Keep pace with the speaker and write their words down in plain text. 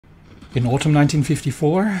In autumn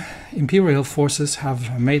 1954, Imperial forces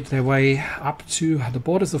have made their way up to the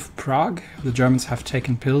borders of Prague. The Germans have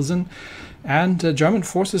taken Pilsen, and German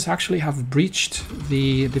forces actually have breached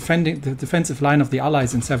the defensive line of the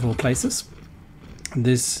Allies in several places.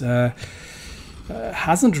 This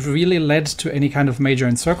hasn't really led to any kind of major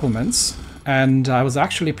encirclements, and I was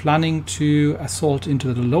actually planning to assault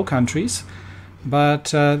into the Low Countries, but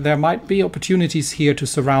there might be opportunities here to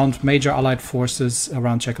surround major Allied forces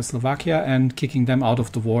around Czechoslovakia and kicking them out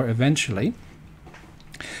of the war eventually.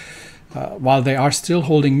 While they are still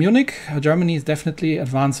holding Munich, Germany is definitely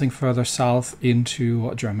advancing further south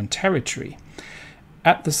into German territory.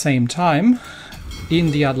 At the same time, in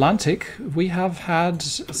the Atlantic, we have had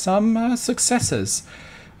some successes.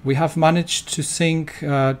 We have managed to sink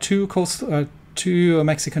two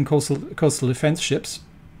Mexican coastal defense ships,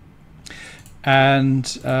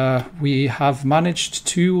 and we have managed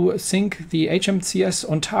to sink the HMCS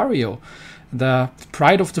Ontario, the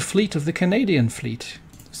pride of the fleet of the Canadian fleet.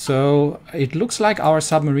 So it looks like our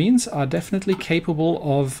submarines are definitely capable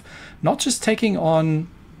of not just taking on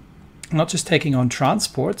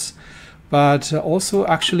transports, but also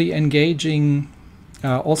actually engaging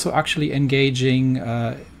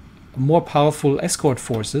more powerful escort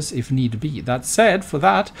forces if need be. That said, for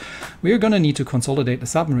that, we are going to need to consolidate the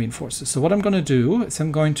submarine forces. So what I'm going to do is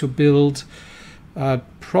I'm going to build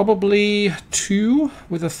probably 2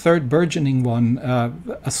 with a third burgeoning one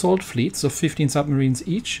assault fleets of 15 submarines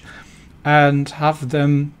each, and have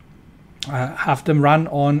them run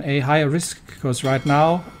on a higher risk, because right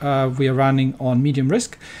now we are running on medium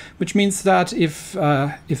risk, which means that if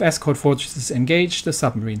escort forces engage, the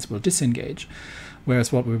submarines will disengage.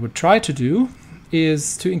 Whereas what we would try to do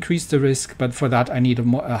is to increase the risk, but for that I need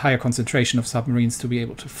a higher concentration of submarines to be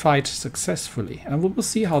able to fight successfully, and we'll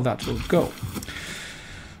see how that will go.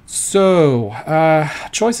 So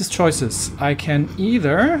choices. I can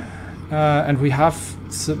either and we have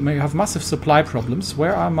massive supply problems.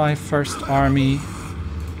 Where are my first army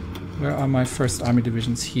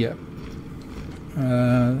divisions? Here.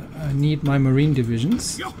 I need my marine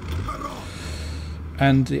divisions,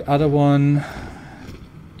 and the other one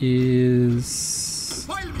is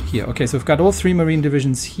here. Okay, so we've got all 3 marine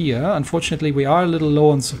divisions here. Unfortunately, we are a little low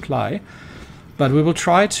on supply, but we will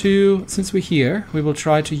try to, since we're here, we will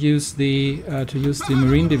try to use the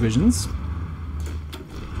marine divisions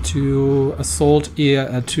to assault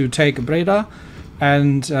to take Breda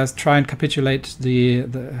and try and capitulate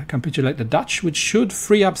the Dutch, which should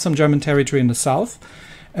free up some German territory in the south,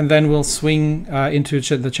 and then we'll swing into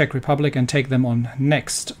the Czech Republic and take them on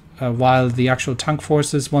next. While the actual tank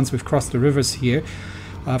forces, once we've crossed the rivers here,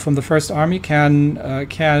 from the First Army can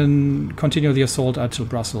continue the assault out to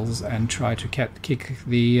Brussels and try to kick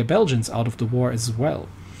the Belgians out of the war as well.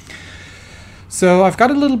 So I've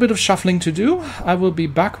got a little bit of shuffling to do. I will be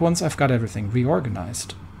back once I've got everything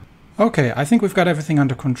reorganized. Okay, I think we've got everything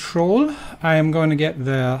under control. I'm going to get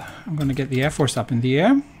the Air Force up in the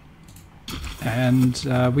air. And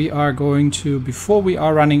we are going to, before we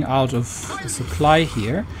are running out of supply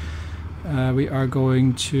here, we are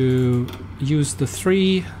going to use the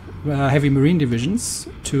 3 heavy marine divisions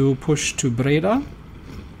to push to Breda,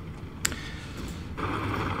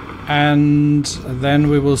 and then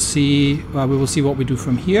we will see what we do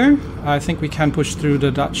from here. I think we can push through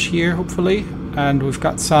the Dutch here, hopefully, and we've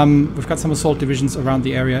got some assault divisions around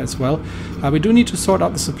the area as well. We do need to sort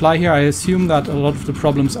out the supply here. I assume that a lot of the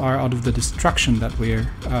problems are out of the destruction that we've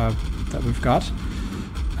got,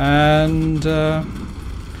 and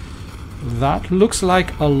that looks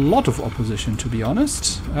like a lot of opposition, to be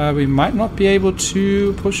honest. We might not be able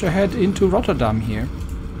to push ahead into Rotterdam here.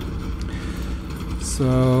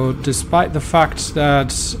 So, despite the fact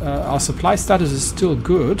that our supply status is still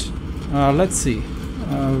good, let's see.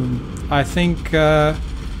 I think, yeah,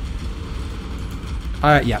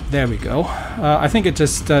 there we go. I think it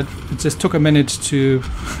just took a minute to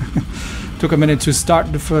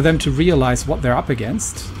start for them to realize what they're up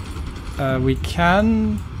against. We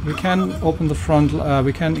can open the front.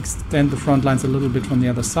 We can extend the front lines a little bit from the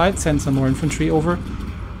other side. Send some more infantry over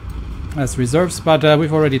as reserves, but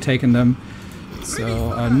we've already taken them,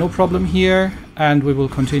 so no problem here. And we will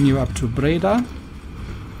continue up to Breda,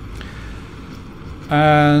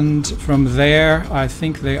 and from there I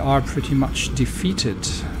think they are pretty much defeated.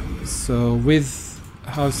 So with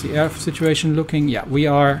how's the air situation looking? Yeah, we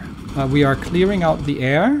are clearing out the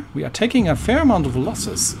air. We are taking a fair amount of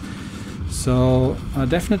losses. So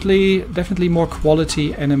definitely more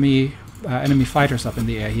quality enemy fighters up in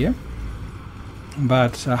the air here.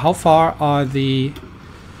 But how far are the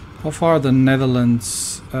How far the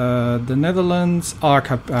Netherlands? The Netherlands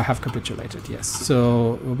have capitulated. Yes,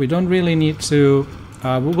 so we don't really need to.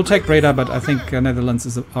 We'll take Breda, but I think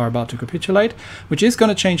Netherlands are about to capitulate, which is going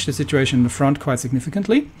to change the situation in the front quite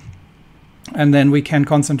significantly. And then we can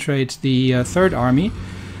concentrate the Third Army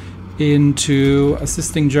into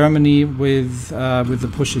assisting Germany with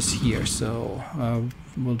the pushes here. So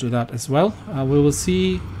we'll do that as well. We will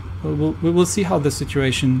see how the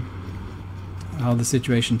situation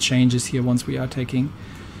changes here once we are taking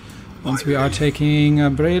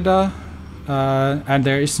Breda, and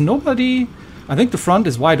there is nobody. I think the front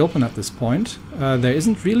is wide open at this point. There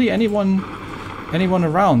isn't really anyone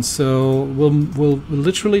around, so we'll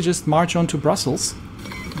literally just march on to Brussels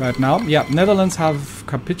right now. Yeah, Netherlands have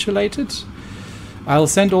capitulated. I'll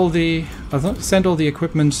send all the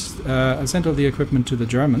equipment. I'll send all the equipment to the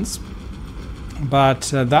Germans.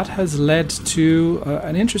 But that has led to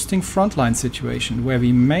an interesting frontline situation where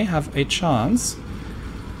we may have a chance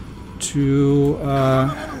to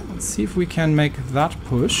let's see if we can make that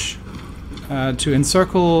push to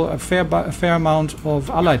encircle a fair amount of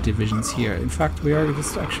Allied divisions here. In fact, we are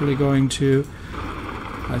just actually going to,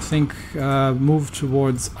 I think, move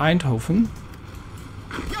towards Eindhoven.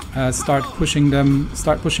 Start pushing them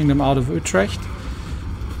out of Utrecht,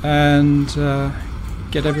 and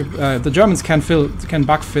get the Germans can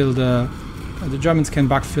backfill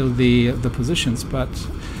the positions, but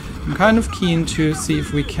I'm kind of keen to see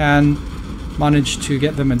if we can manage to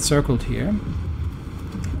get them encircled here,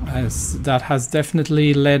 as that has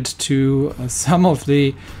definitely led to some of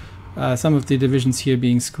the divisions here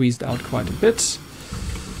being squeezed out quite a bit.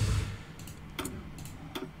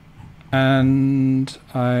 And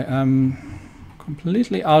I am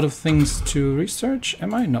completely out of things to research.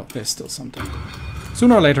 Am I? No, there's still something.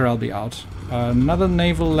 Sooner or later I'll be out. Another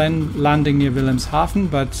naval landing near Wilhelmshaven,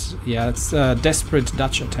 but yeah, it's desperate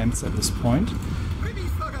Dutch attempts at this point.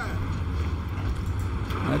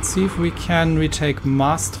 Let's see if we can retake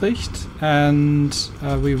Maastricht, and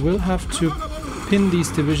we will have to pin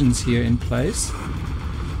these divisions here in place.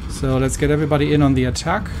 So let's get everybody in on the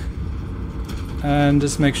attack, and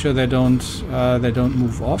just make sure they don't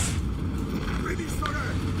move off.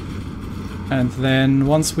 And then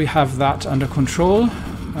once we have that under control,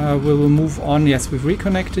 we will move on. Yes, we've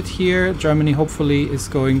reconnected here. Germany hopefully is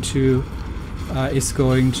going to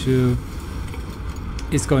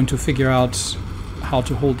figure out how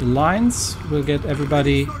to hold the lines. We'll get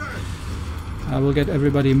everybody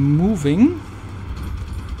moving,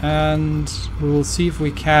 and we will see if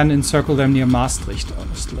we can encircle them near Maastricht,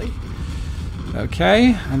 honestly.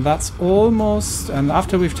 Okay, and that's almost. And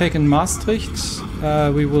after we've taken Maastricht,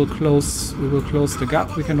 we will close the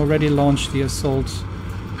gap. We can already launch the assault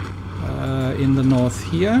in the north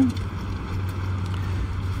here,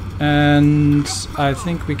 and I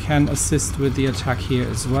think we can assist with the attack here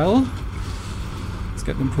as well. Let's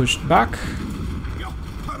get them pushed back.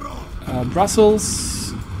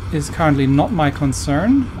 Brussels is currently not my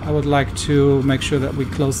concern. I would like to make sure that we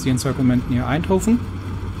close the encirclement near Eindhoven.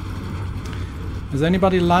 Has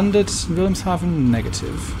anybody landed in Wilhelmshaven?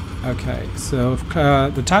 Negative. Okay, so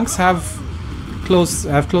the tanks have closed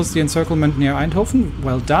the encirclement near Eindhoven.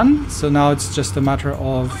 Well done. So now it's just a matter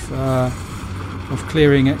of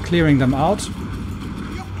clearing them out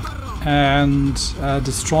and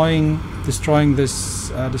destroying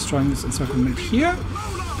this encirclement here.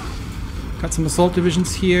 Got some assault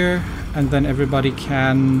divisions here, and then everybody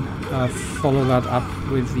can follow that up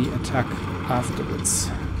with the attack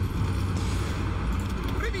afterwards.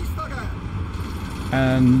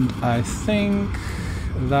 And I think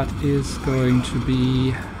that is going to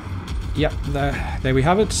be, yeah, there we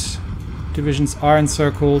have it. Divisions are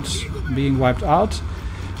encircled, being wiped out.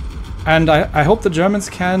 And I hope the Germans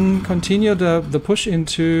can continue the push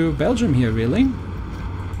into Belgium here, really.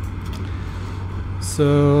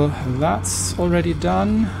 So that's already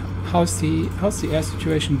done. How's the air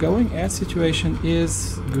situation going? Air situation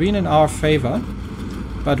is green in our favor,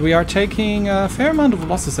 but we are taking a fair amount of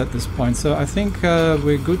losses at this point. So I think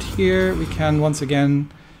we're good here. We can once again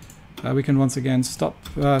stop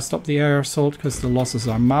the air assault because the losses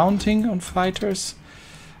are mounting on fighters.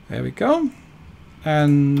 There we go.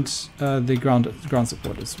 And the ground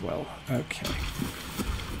support as well. Okay.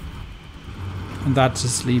 And that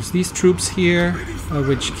just leaves these troops here,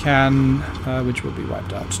 which will be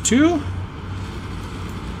wiped out too.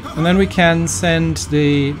 And then we can send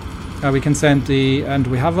the and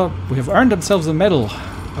we have earned themselves a medal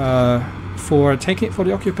for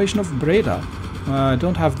the occupation of Breda. I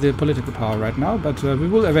don't have the political power right now, but we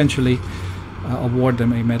will eventually award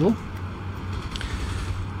them a medal.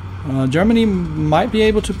 Germany might be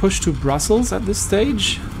able to push to Brussels at this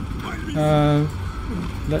stage.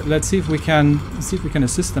 Let's see if we can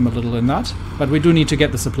assist them a little in that. But we do need to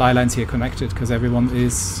get the supply lines here connected because everyone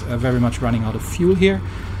is very much running out of fuel here.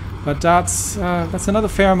 But that's another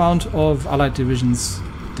fair amount of Allied divisions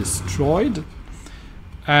destroyed.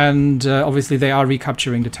 And obviously they are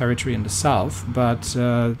recapturing the territory in the south. But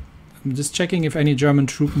I'm just checking if any German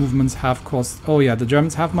troop movements have caused... Oh yeah, the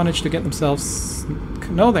Germans have managed to get themselves...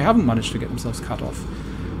 No, they haven't managed to get themselves cut off.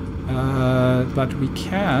 But we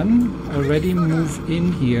can already move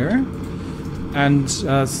in here and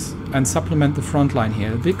supplement the front line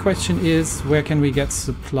here. The big question is, where can we get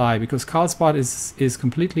supply? Because Karlsbad is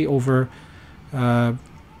completely over.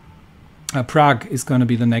 Prague is going to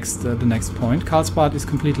be the next point. Karlsbad is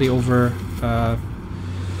completely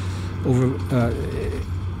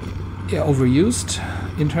overused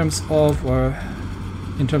in terms of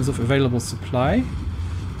available supply.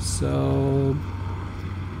 So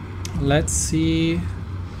let's see.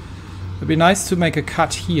 It'd be nice to make a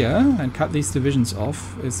cut here and cut these divisions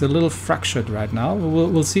off. It's a little fractured right now.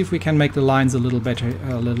 We'll see if we can make the lines a little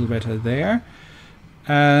better there.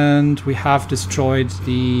 And we have destroyed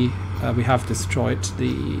the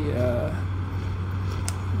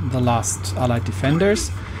last Allied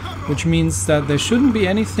defenders, which means that there shouldn't be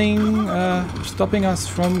anything stopping us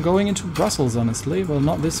from going into Brussels. Honestly, well,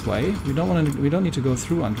 not this way. We don't need to go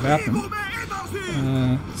through Antwerpen.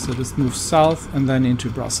 So just move south and then into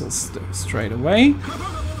Brussels straight away.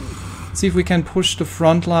 See if we can push the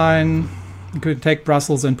front line. We could take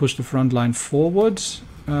Brussels and push the front line forward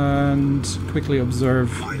and quickly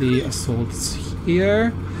observe the assaults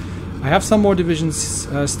here. I have some more divisions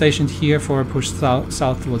stationed here for a push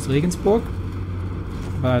south towards Regensburg.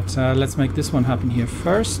 But let's make this one happen here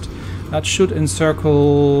first. That should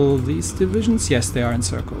encircle these divisions. Yes, they are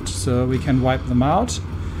encircled. So we can wipe them out.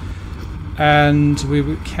 And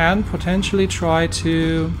we can potentially try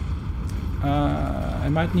to... I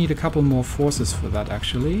might need a couple more forces for that,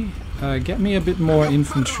 actually. Get me a bit more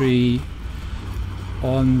infantry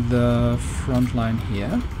on the front line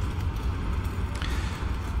here.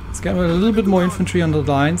 Let's get a little bit more infantry on the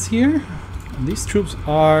lines here. And these troops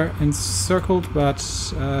are encircled, but...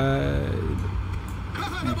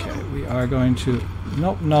 okay, we are going to...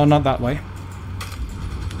 No, not that way.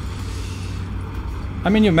 I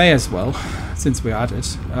mean, you may as well, since we're at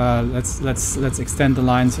it. Let's extend the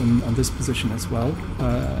lines on this position as well.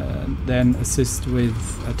 Then assist with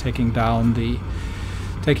taking down the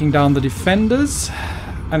defenders,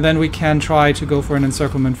 and then we can try to go for an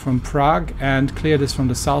encirclement from Prague and clear this from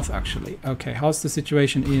the south. Actually, okay. How's the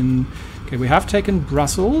situation in? Okay, we have taken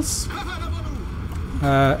Brussels,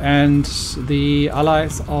 and the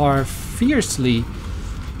Allies are fiercely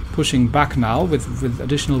pushing back now with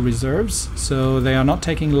additional reserves, so they are not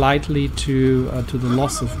taking lightly to the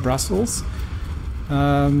loss of Brussels.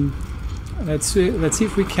 Let's see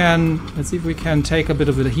if we can take a bit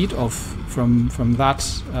of the heat off from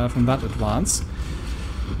that advance,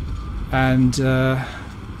 and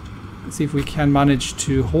see if we can manage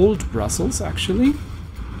to hold Brussels actually,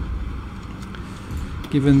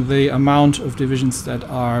 given the amount of divisions that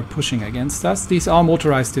are pushing against us. These are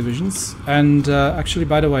motorized divisions, and actually,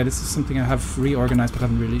 by the way, this is something I have reorganized but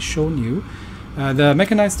haven't really shown you. The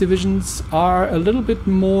mechanized divisions are a little bit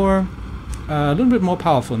more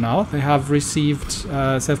powerful now. They have received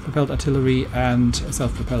self-propelled artillery and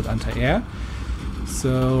self-propelled anti-air.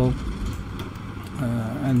 So,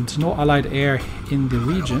 and no Allied air in the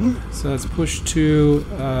region. So let's push to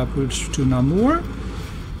Namur.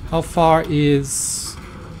 How far is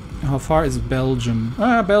Belgium?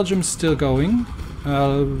 Belgium's still going.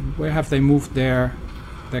 Where have they moved their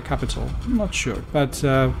capital? I'm not sure, but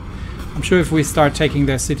I'm sure if we start taking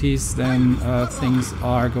their cities, then things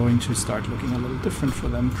are going to start looking a little different for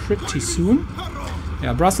them pretty soon.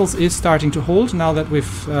 Yeah, Brussels is starting to hold now that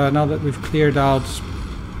we've cleared out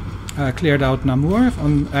Namur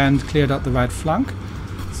and cleared out the right flank.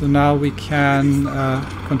 So now we can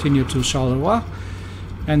continue to Charleroi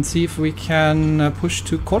and see if we can push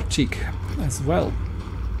to Kortrijk as well,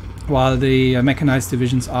 while the mechanized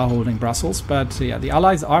divisions are holding Brussels. But yeah, the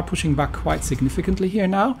Allies are pushing back quite significantly here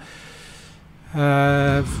now.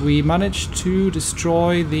 We managed to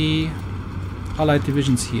destroy the Allied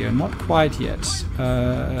divisions here. Not quite yet.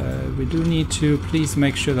 We do need to please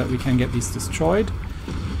make sure that we can get these destroyed.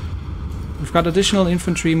 We've got additional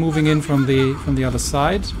infantry moving in from the other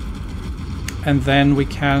side, and then we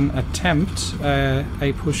can attempt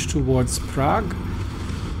a push towards Prague.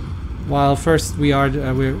 While first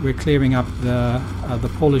we're clearing up the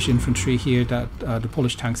Polish infantry here, the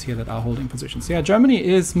Polish tanks here that are holding positions. Yeah, Germany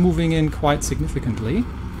is moving in quite significantly.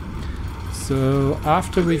 So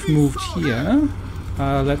after we've moved here,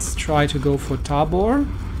 let's try to go for Tabor.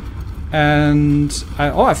 And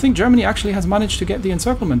I think Germany actually has managed to get the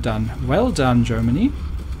encirclement done. Well done, Germany.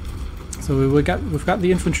 So we've got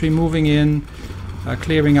the infantry moving in,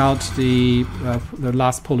 clearing out the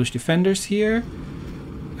last Polish defenders here,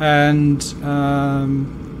 and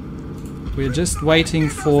we're just waiting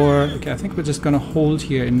for. Okay, I think we're just going to hold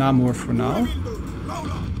here in Namur for now.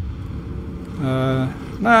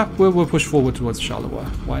 We'll push forward towards Charleroi.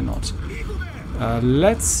 Why not?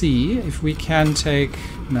 Let's see if we can take.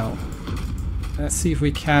 No. Let's see if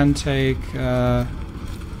we can take.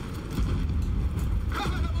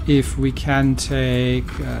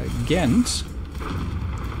 Ghent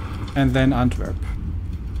and then Antwerp.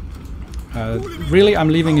 Really, I'm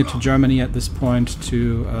leaving it to Germany at this point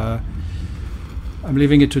to. I'm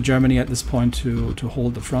leaving it to Germany at this point to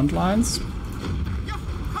hold the front lines.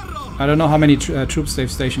 I don't know how many troops they've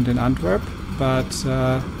stationed in Antwerp, but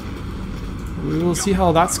we will see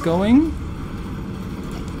how that's going.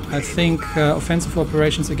 I think offensive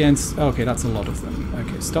operations against... Okay, that's a lot of them.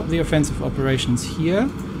 Okay, stop the offensive operations here.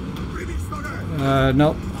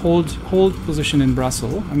 No, hold position in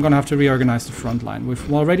Brussels. I'm going to have to reorganize the front line.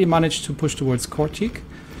 We've already managed to push towards Kortik.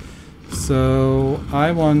 So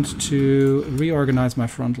I want to reorganize my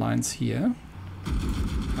front lines here.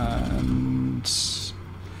 And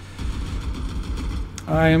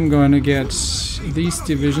I am going to get these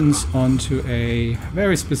divisions onto a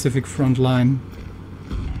very specific front line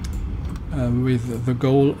with the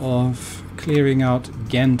goal of clearing out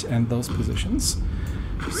Ghent and those positions.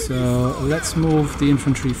 So let's move the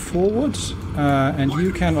infantry forward, and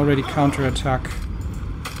you can already counterattack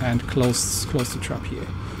and close the trap here.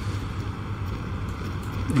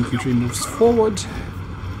 Infantry moves forward.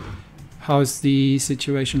 How's the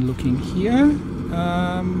situation looking here?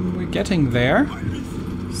 We're getting there.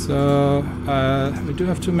 So we do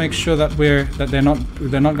have to make sure that they're not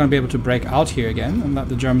going to be able to break out here again, and that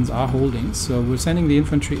the Germans are holding. So we're sending the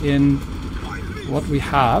infantry in what we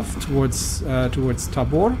have towards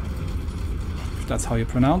Tabor, if that's how you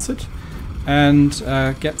pronounce it, and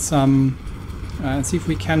get some. See if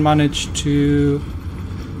we can manage to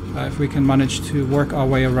work our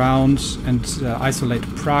way around and isolate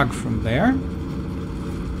Prague from there.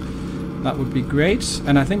 That would be great.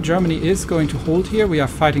 And I think Germany is going to hold here. We are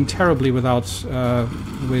fighting terribly without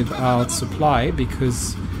supply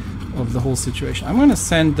because of the whole situation. I'm going to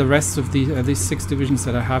send the rest of these 6 divisions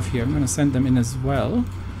that I have here. I'm going to send them in as well.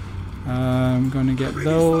 I'm going to get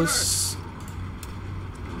those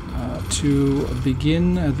to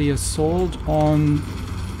begin the assault on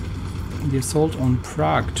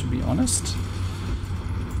Prague, to be honest,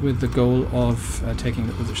 with the goal of taking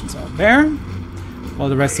the positions out there, while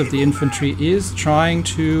the rest of the infantry is trying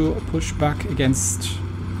to push back against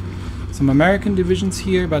some American divisions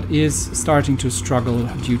here, but is starting to struggle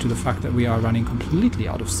due to the fact that we are running completely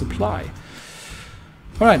out of supply.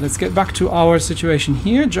 Alright, let's get back to our situation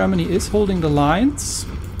here. Germany is holding the lines,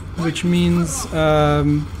 which means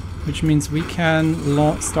we can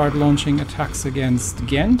start launching attacks against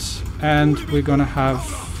Ghent, and we're gonna have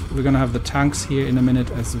the tanks here in a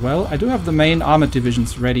minute as well. I do have the main armored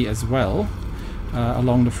divisions ready as well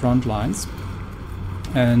along the front lines,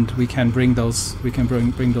 and we can bring those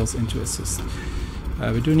bring those into assist.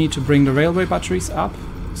 We do need to bring the railway batteries up,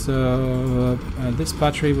 so this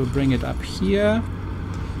battery will bring it up here,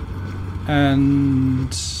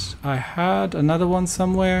 and I had another one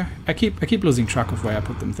somewhere. I keep losing track of where I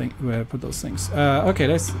put those things. Okay,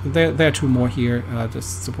 there are 2 more here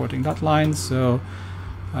just supporting that line. So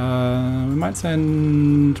we might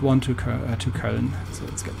send one to Köln. So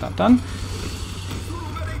let's get that done.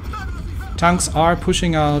 Tanks are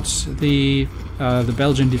pushing out the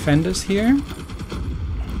Belgian defenders here,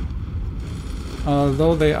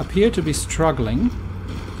 although they appear to be struggling.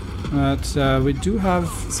 But we do have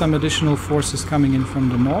some additional forces coming in from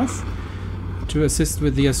the north to assist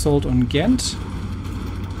with the assault on Ghent.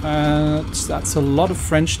 That's a lot of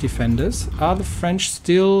French defenders. Are the French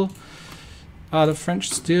still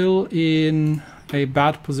in a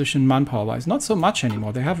bad position manpower-wise? Not so much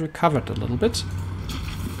anymore. They have recovered a little bit.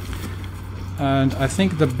 And I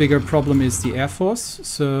think the bigger problem is the Air Force.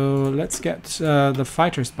 So let's get the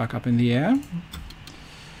fighters back up in the air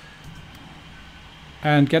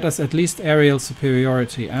and get us at least aerial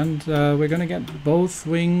superiority. And we're going to get both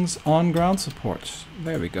wings on ground support.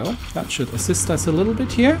 There we go. That should assist us a little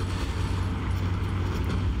bit here.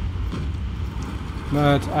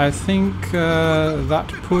 But I think that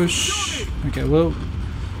push... Okay, we'll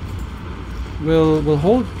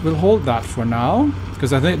hold that for now,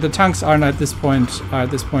 because I think the tanks are at this point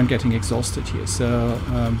getting exhausted here. So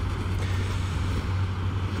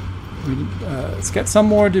let's get some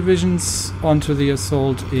more divisions onto the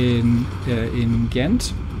assault in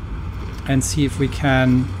Ghent, and see if we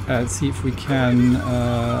can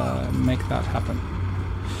make that happen.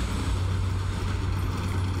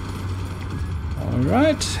 All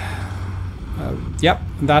right. Yep,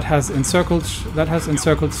 that has encircled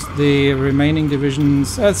the remaining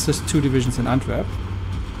divisions. It's just 2 divisions in Antwerp,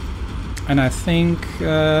 and I think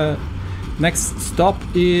next stop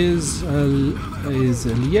is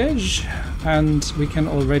Liège, and we can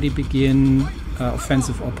already begin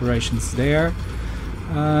offensive operations there.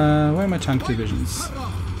 Where are my tank divisions?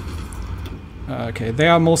 Okay, they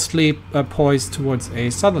are mostly poised towards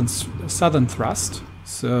a southern thrust,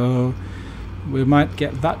 so we might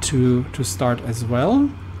get that to start as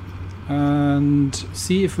well, and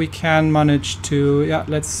see if we can manage to. Yeah,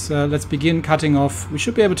 let's begin cutting off. We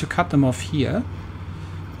should be able to cut them off here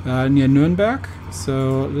near Nuremberg.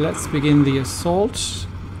 So let's begin the assault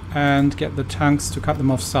and get the tanks to cut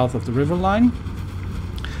them off south of the river line.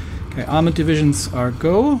 Okay, armored divisions are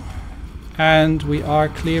go, and we are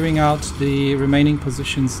clearing out the remaining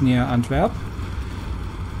positions near Antwerp.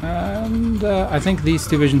 And I think these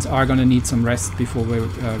divisions are going to need some rest before we're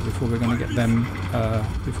going to get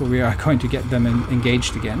them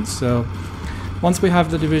engaged again. So once we have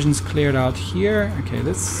the divisions cleared out here, okay,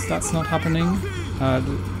 that's not happening.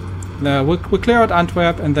 We'll clear out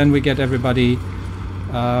Antwerp, and then we get everybody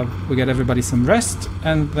some rest,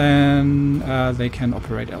 and then they can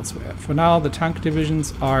operate elsewhere. For now, the tank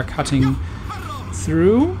divisions are cutting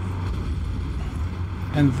through.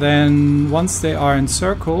 And then once they are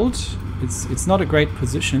encircled, it's not a great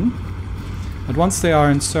position, but once they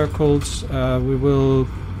are encircled, we'll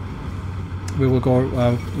go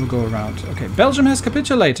around. Okay, Belgium has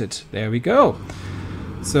capitulated. There we go.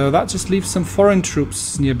 So that just leaves some foreign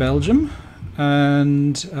troops near Belgium,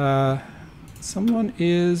 and someone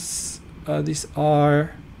is. These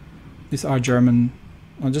are German.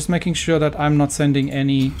 I'm just making sure that I'm not sending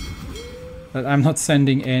any. I'm not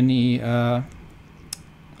sending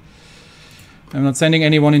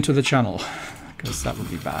anyone into the channel, because that would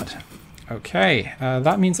be bad. Okay,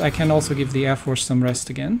 that means I can also give the Air Force some rest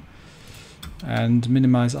again and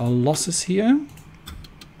minimize our losses here.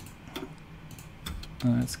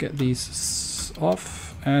 Let's get these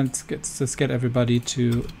off, and let's get everybody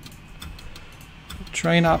to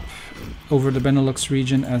train up over the Benelux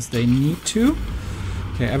region as they need to.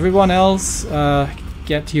 Okay, everyone else,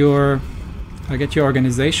 get your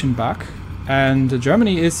organization back. And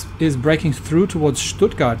Germany is breaking through towards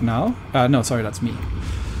Stuttgart now. No, sorry, that's me.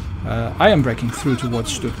 I am breaking through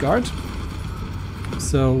towards Stuttgart.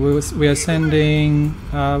 So we are sending.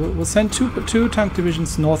 We'll send two tank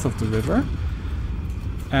divisions north of the river,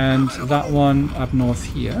 and that one up north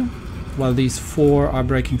here. While these 4 are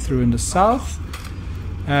breaking through in the south.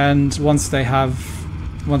 And once they have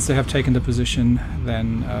taken the position,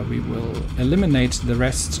 then we will eliminate the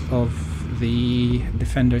rest of the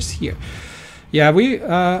defenders here. Yeah,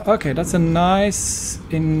 okay, that's a nice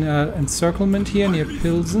encirclement here near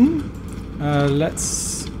Pilsen.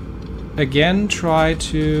 Let's again try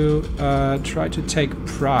to take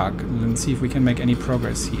Prague and see if we can make any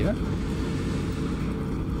progress here.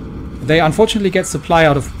 They unfortunately get supply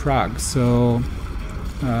out of Prague, so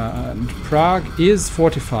Prague is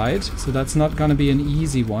fortified, so that's not going to be an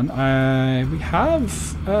easy one. We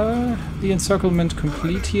have the encirclement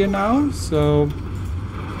complete here now, so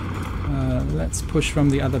let's push from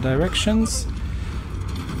the other directions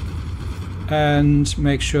and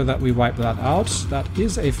make sure that we wipe that out. That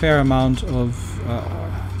is a fair amount of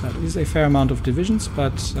divisions,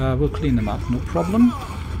 but we'll clean them up, no problem.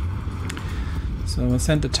 So we'll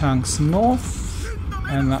send the tanks north,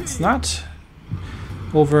 and that's that.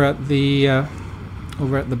 Over at the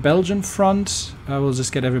Belgian front, we'll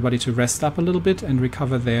just get everybody to rest up a little bit and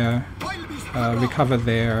recover their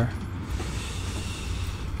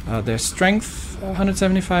strength.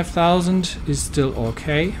 175,000 is still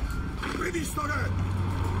okay.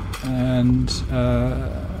 And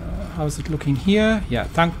how's it looking here? Yeah,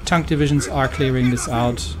 tank divisions are clearing this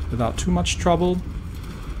out without too much trouble.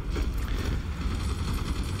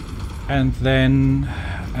 And then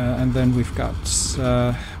we've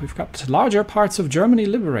got larger parts of Germany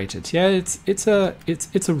liberated. Yeah, it's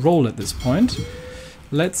a roll at this point.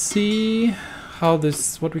 Let's see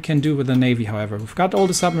what we can do with the navy. However, we've got all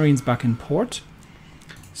the submarines back in port,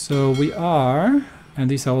 so we are, and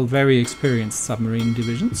these are all very experienced submarine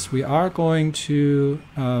divisions. We are going to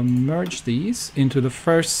merge these into the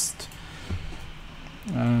first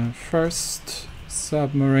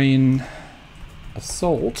submarine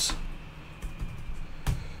assault.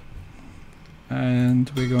 And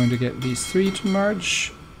we're going to get these 3 to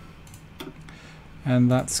merge.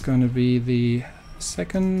 And that's going to be the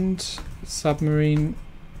second submarine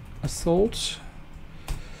assault.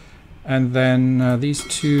 And then these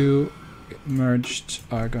two merged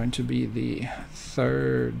are going to be the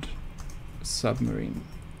third submarine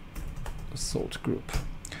assault group.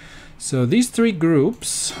 So these three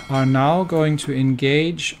groups are now going to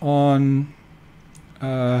engage on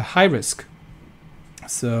high risk.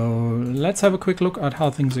 So let's have a quick look at how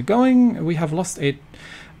things are going. We have lost 8.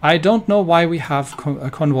 I don't know why we have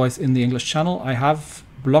convoys in the English Channel. I have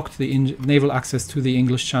blocked the naval access to the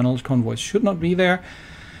English Channel. Convoys should not be there.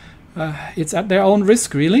 It's at their own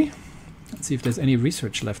risk, really. Let's see if there's any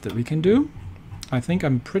research left that we can do. I think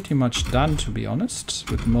I'm pretty much done, to be honest,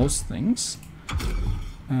 with most things.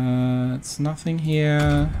 It's nothing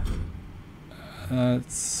here.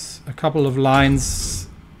 It's a couple of lines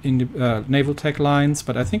in the naval tech lines,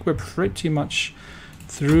 but I think we're pretty much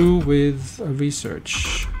through with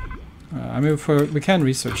research. I mean, we can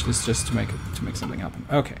research this just to make something happen.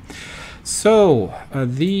 Okay, so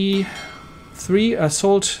the 3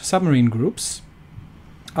 assault submarine groups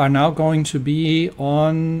are now going to be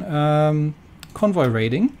on convoy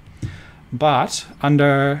raiding, but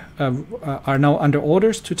are now under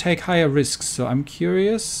orders to take higher risks. So I'm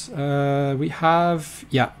curious. We have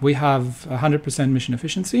 100% mission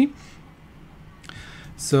efficiency.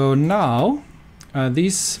 So now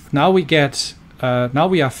now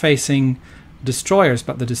we are facing destroyers,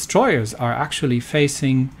 but the destroyers are actually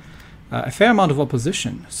facing a fair amount of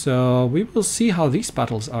opposition. So we will see how these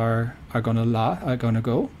battles are gonna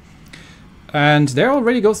go. And there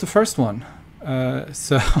already goes the first one.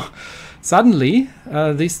 So suddenly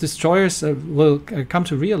these destroyers will come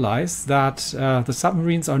to realize that the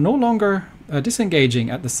submarines are no longer disengaging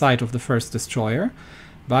at the site of the first destroyer,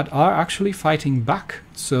 but are actually fighting back.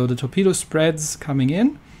 So the torpedo spreads coming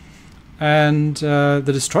in, and the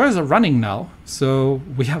destroyers are running now. So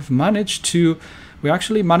we're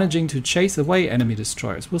actually managing to chase away enemy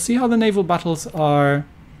destroyers. We'll see how the naval battles are.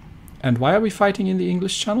 And why are we fighting in the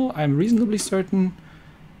English Channel? I'm reasonably certain.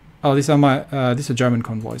 Oh, these are German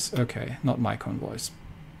convoys. Okay, not my convoys.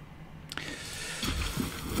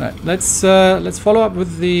 Right, let's follow up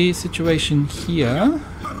with the situation here.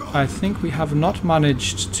 I think we have not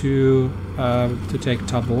managed to take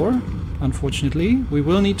Tabor, unfortunately. We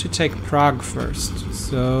will need to take Prague first.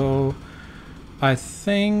 So I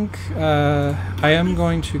think I am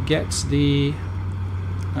going to get the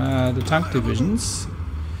tank divisions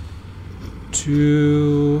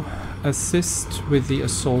to assist with the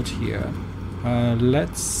assault here.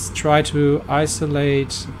 Let's try to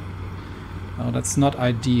isolate. Oh, that's not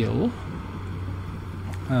ideal.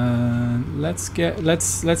 Let's get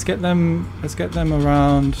them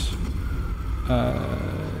around.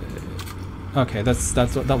 Okay,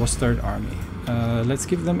 that was Third Army. Let's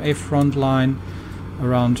give them a front line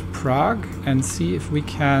around Prague and see if we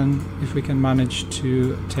can manage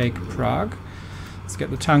to take Prague. Let's get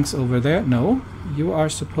the tanks over there. No, you are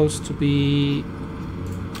supposed to be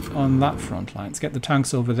on that front line. Let's get the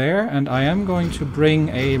tanks over there, and I am going to bring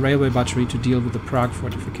a railway battery to deal with the Prague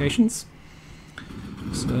fortifications.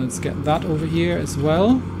 So let's get that over here as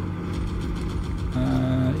well.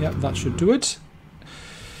 Yeah, that should do it.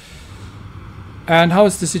 And how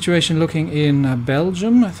is the situation looking in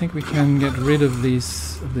Belgium? I think we can get rid of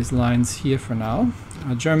these lines here for now.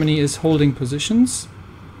 Germany is holding positions.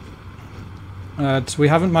 We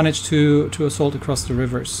haven't managed to assault across the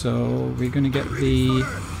river, so we're going to get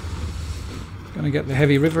the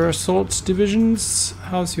heavy river assault divisions.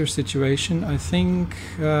 How's your situation? I think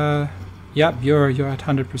yeah, you're at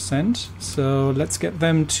 100%. So let's get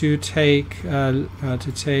them to take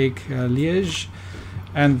Liège,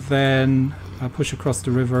 and then push across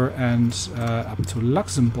the river and up to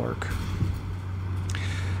Luxembourg.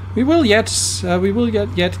 We will yet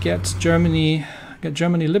get Germany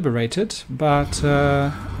liberated, but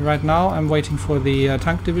right now I'm waiting for the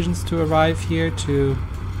tank divisions to arrive here to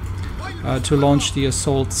launch the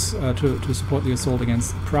assaults, to support the assault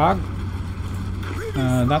against Prague.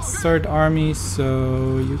 That's Third Army,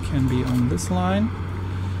 so you can be on this line.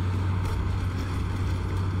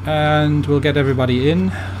 And we'll get everybody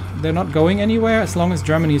in. They're not going anywhere as long as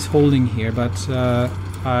Germany is holding here, but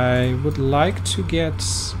I would like to get...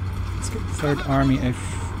 Let's get Third Army an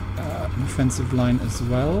offensive line as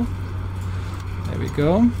well. There we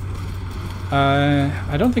go.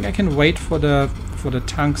 I don't think I can wait for the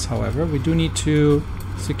tanks, however. We do need to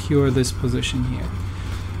secure this position here.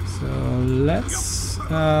 So let's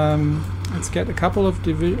get a couple of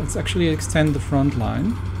divisions. Let's actually extend the front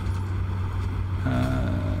line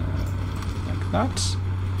like that.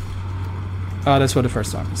 That's for the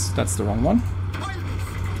First Armies. That's the wrong one.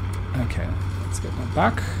 Okay, let's get that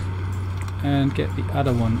back. And get the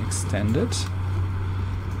other one extended.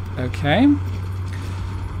 Okay.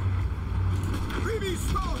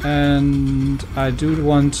 And I do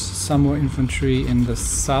want some more infantry in the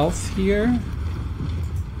south here.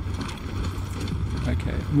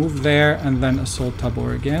 Okay, move there and then assault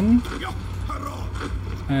Tabor again.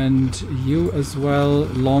 And you as well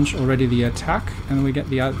launch already the attack, and we get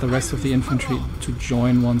the rest of the infantry to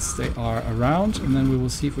join once they are around, and then we will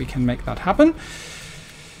see if we can make that happen.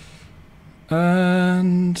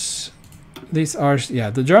 And these are, yeah,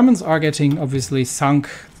 the Germans are getting obviously sunk,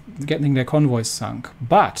 getting their convoys sunk,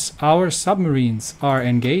 but our submarines are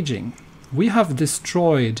engaging. We have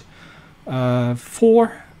destroyed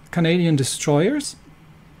 4 Canadian destroyers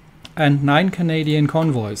and 9 Canadian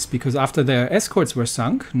convoys, because after their escorts were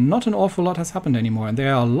sunk, not an awful lot has happened anymore, and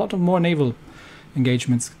there are a lot of more naval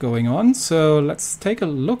engagements going on. So let's take a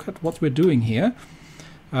look at what we're doing here.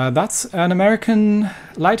 That's an American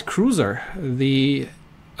light cruiser. The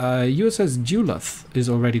USS Duluth is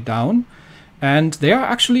already down, and they are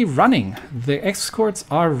actually running. The escorts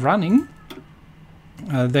are running.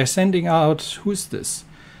 They're sending out, who's this?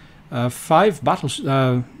 5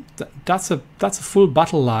 battle. That's a full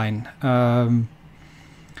battle line. But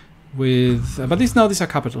these are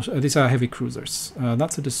capital. These are heavy cruisers.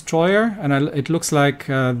 That's a destroyer, and it looks like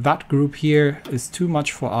that group here is too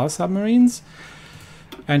much for our submarines.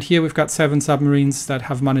 And here we've got 7 submarines that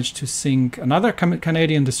have managed to sink another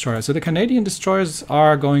Canadian destroyer. So the Canadian destroyers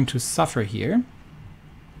are going to suffer here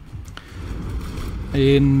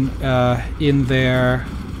in their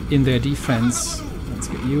defense. Let's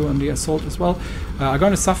get you on the assault as well. Are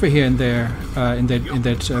going to suffer here in their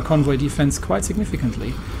convoy defense quite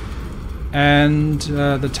significantly. And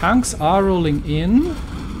the tanks are rolling in.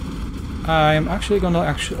 I'm actually going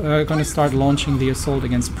to start launching the assault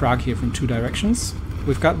against Prague here from 2 directions.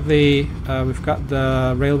 We've got the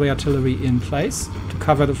railway artillery in place to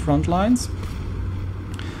cover the front lines.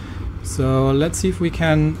 So let's see if we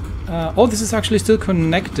can. Oh, this is actually still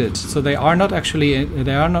connected, so they are not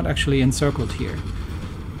actually encircled here.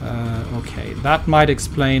 Okay, that might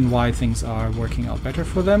explain why things are working out better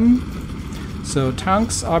for them. So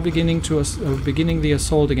tanks are beginning the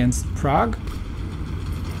assault against Prague,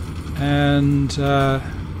 and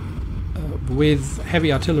with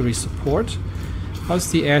heavy artillery support.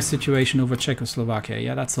 How's the air situation over Czechoslovakia?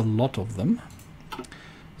 Yeah, that's a lot of them.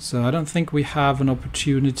 So I don't think we have an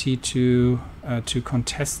opportunity to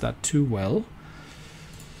contest that too well.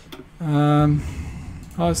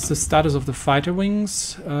 How's the status of the fighter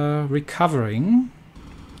wings? Recovering.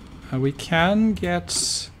 We can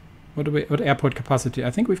get what airport capacity?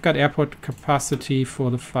 I think we've got airport capacity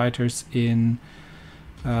for the fighters in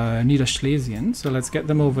Niederschlesien. So let's get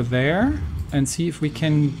them over there and see if we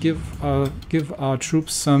can give our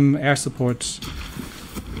troops some air support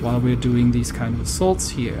while we're doing these kind of assaults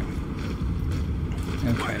here.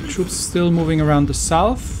 Okay, troops still moving around the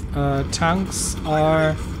south. Tanks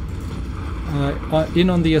are in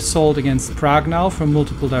on the assault against Prague now from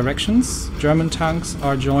multiple directions. German tanks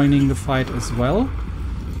are joining the fight as well.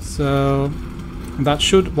 So that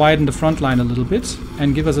should widen the front line a little bit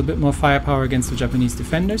and give us a bit more firepower against the Japanese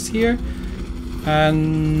defenders here.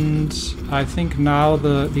 And I think now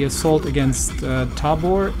the assault against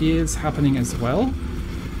Tabor is happening as well.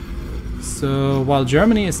 So while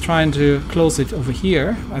Germany is trying to close it over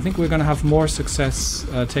here, I think we're going to have more success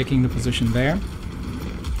taking the position there.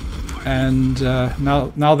 And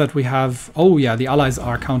now that we have... Oh yeah, the Allies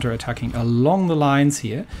are counter-attacking along the lines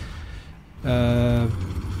here.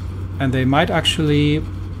 And they might actually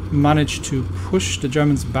manage to push the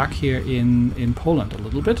Germans back here in Poland a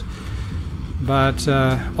little bit. But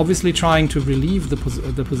obviously trying to relieve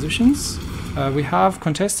the positions. We have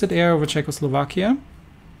contested air over Czechoslovakia.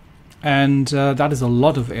 And that is a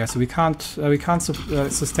lot of air, so we can't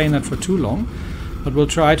sustain that for too long. But we'll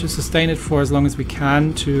try to sustain it for as long as we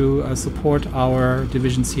can to support our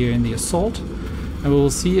divisions here in the assault. And we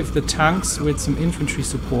will see if the tanks with some infantry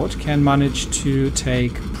support can manage to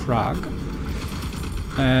take Prague.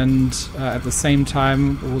 And at the same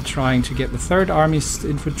time, we're trying to get the 3rd Army's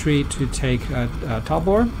infantry to take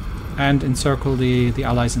Tabor and encircle the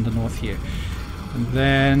Allies in the north here. And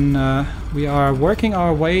then we are working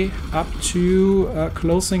our way up to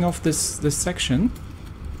closing off this section.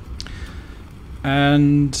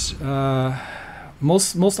 And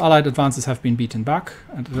most Allied advances have been beaten back,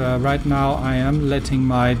 and right now I am letting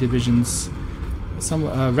my divisions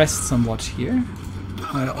rest somewhat here.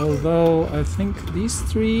 Although I think these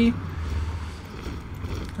 3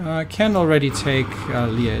 can already take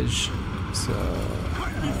Liège, so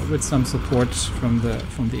with some support from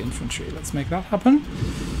the infantry. Let's make that happen.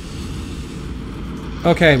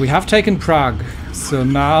 Okay, we have taken Prague. So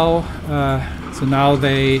now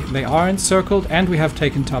they are encircled, and we have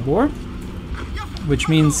taken Tabor, which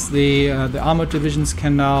means the armored divisions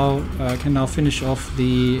can now finish off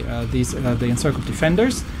the encircled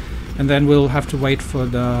defenders, and then we'll have to wait for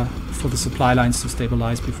the supply lines to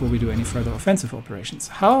stabilize before we do any further offensive operations.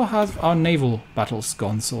 How have our naval battles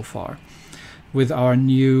gone so far with our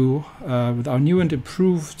new and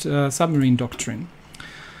improved submarine doctrine?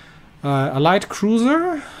 A light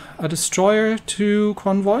cruiser, a destroyer, 2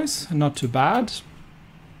 convoys, not too bad.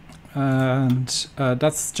 And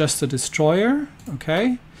that's just a destroyer,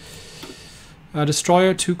 okay. A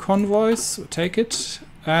destroyer, 2 convoys, we'll take it,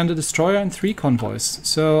 and a destroyer and 3 convoys.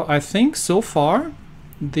 So I think so far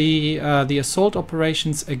the assault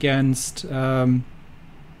operations against the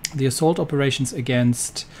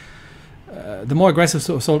more aggressive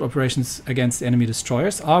assault operations against enemy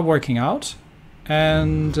destroyers are working out.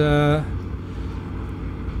 And how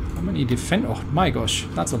many defend? Oh my gosh,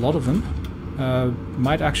 that's a lot of them.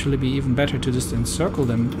 Might actually be even better to just encircle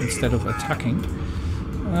them instead of attacking.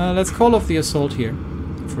 Let's call off the assault here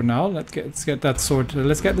for now. Let's get that sorted.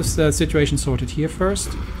 Let's get this situation sorted here first.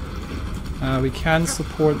 We can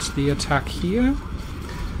support the attack here,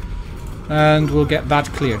 and we'll get that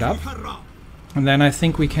cleared up. And then I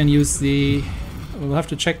think we can use the. We'll have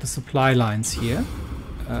to check the supply lines here.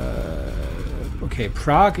 Okay,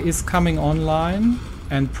 Prague is coming online,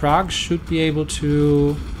 and Prague should be able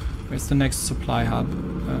to. Where's the next supply hub?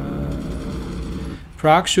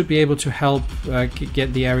 Prague should be able to help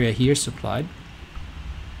get the area here supplied,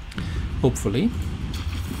 hopefully.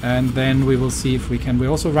 And then we will see if we can. We're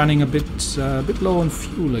also running a bit low on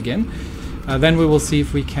fuel again. Then we will see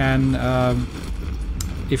if we can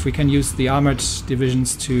use the armored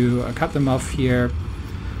divisions to cut them off here,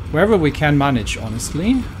 wherever we can manage.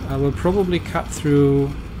 Honestly, we'll probably cut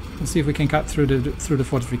through. We'll see if we can cut through the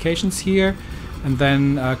fortifications here, and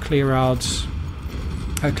then clear out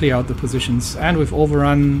the positions. And we've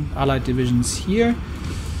overrun Allied divisions here.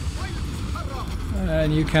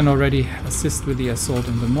 And you can already assist with the assault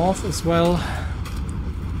in the north as well.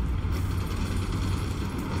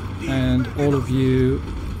 And all of you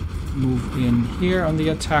move in here on the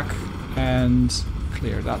attack and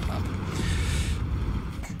clear that up.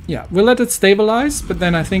 Yeah, we'll let it stabilize, but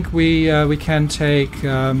then I think we can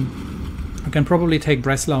probably take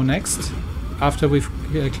Breslau next. After we've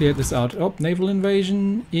cleared this out. Oh, naval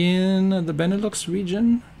invasion in the Benelux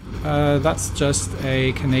region. That's just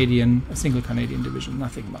a single Canadian division,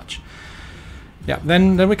 nothing much. Yeah,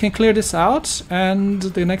 then we can clear this out, and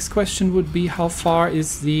the next question would be how far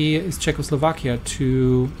is Czechoslovakia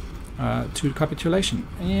to capitulation?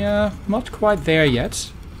 Yeah, not quite there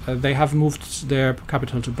yet. They have moved their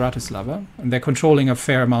capital to Bratislava, and they're controlling a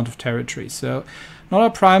fair amount of territory. So, not our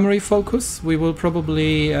primary focus. We will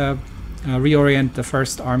probably reorient the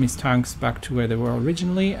First Army's tanks back to where they were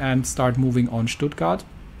originally and start moving on Stuttgart.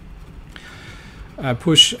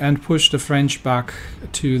 Push the French back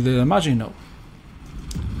to the Maginot.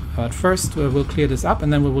 But first we'll clear this up,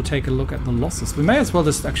 and then we will take a look at the losses. We may as well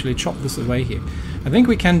just actually chop this away here. I think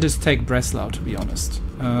we can just take Breslau, to be honest.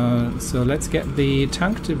 So let's get the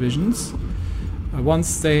tank divisions.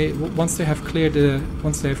 Once they have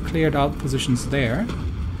cleared out positions there.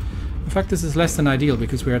 In fact, this is less than ideal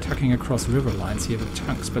because we're attacking across river lines here with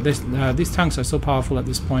tanks. But these tanks are so powerful at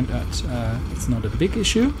this point that it's not a big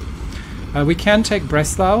issue. We can take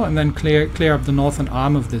Breslau and then clear up the northern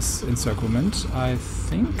arm of this encirclement, I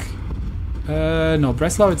think. No,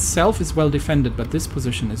 Breslau itself is well defended, but this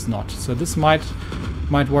position is not. So this might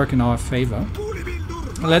work in our favor.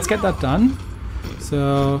 Let's get that done.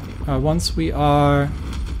 So once we're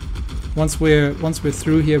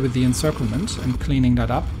through here with the encirclement and cleaning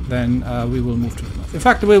that up, then we will move to the north. In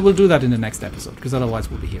fact, we'll do that in the next episode, because otherwise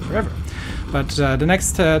we'll be here forever. But the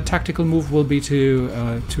next tactical move will be to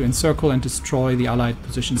encircle and destroy the Allied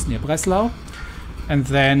positions near Breslau, and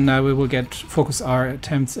then we will focus our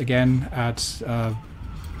attempts again at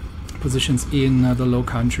positions in the Low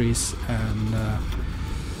Countries and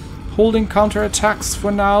holding counterattacks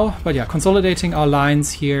for now. But yeah, consolidating our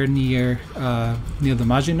lines here near the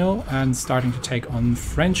Maginot and starting to take on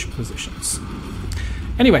French positions.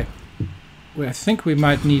 Anyway, I think we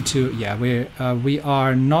might need to. Yeah, we're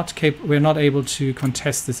not able to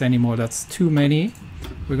contest this anymore. That's too many.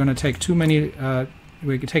 We're going to take too many.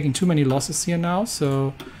 We're taking too many losses here now.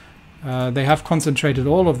 So they have concentrated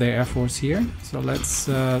all of their air force here. So let's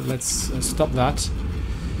stop that.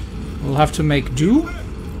 We'll have to make do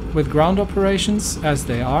with ground operations as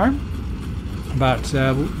they are, but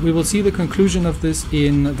we will see the conclusion of this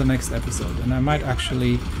in the next episode, and I might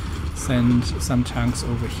actually send some tanks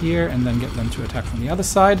over here and then get them to attack from the other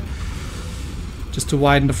side, just to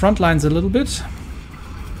widen the front lines a little bit.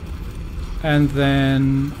 And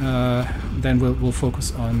then we'll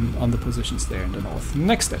focus on the positions there in the north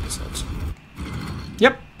next episode.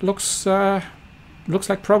 Yep, looks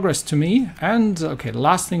like progress to me. And okay, the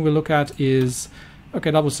last thing we'll look at is, okay,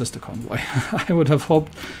 that was just a convoy. I would have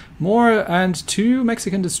hoped more, and 2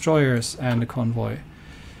 Mexican destroyers and a convoy.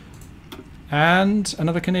 And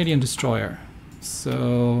another Canadian destroyer.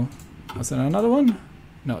 So, was there another one?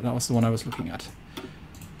 No, that was the one I was looking at.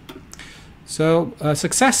 So,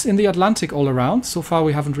 success in the Atlantic all around. So far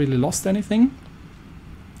we haven't really lost anything.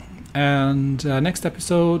 And next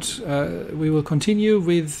episode we will continue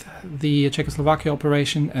with the Czechoslovakia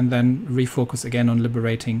operation and then refocus again on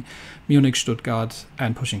liberating Munich, Stuttgart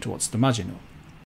and pushing towards the Maginot.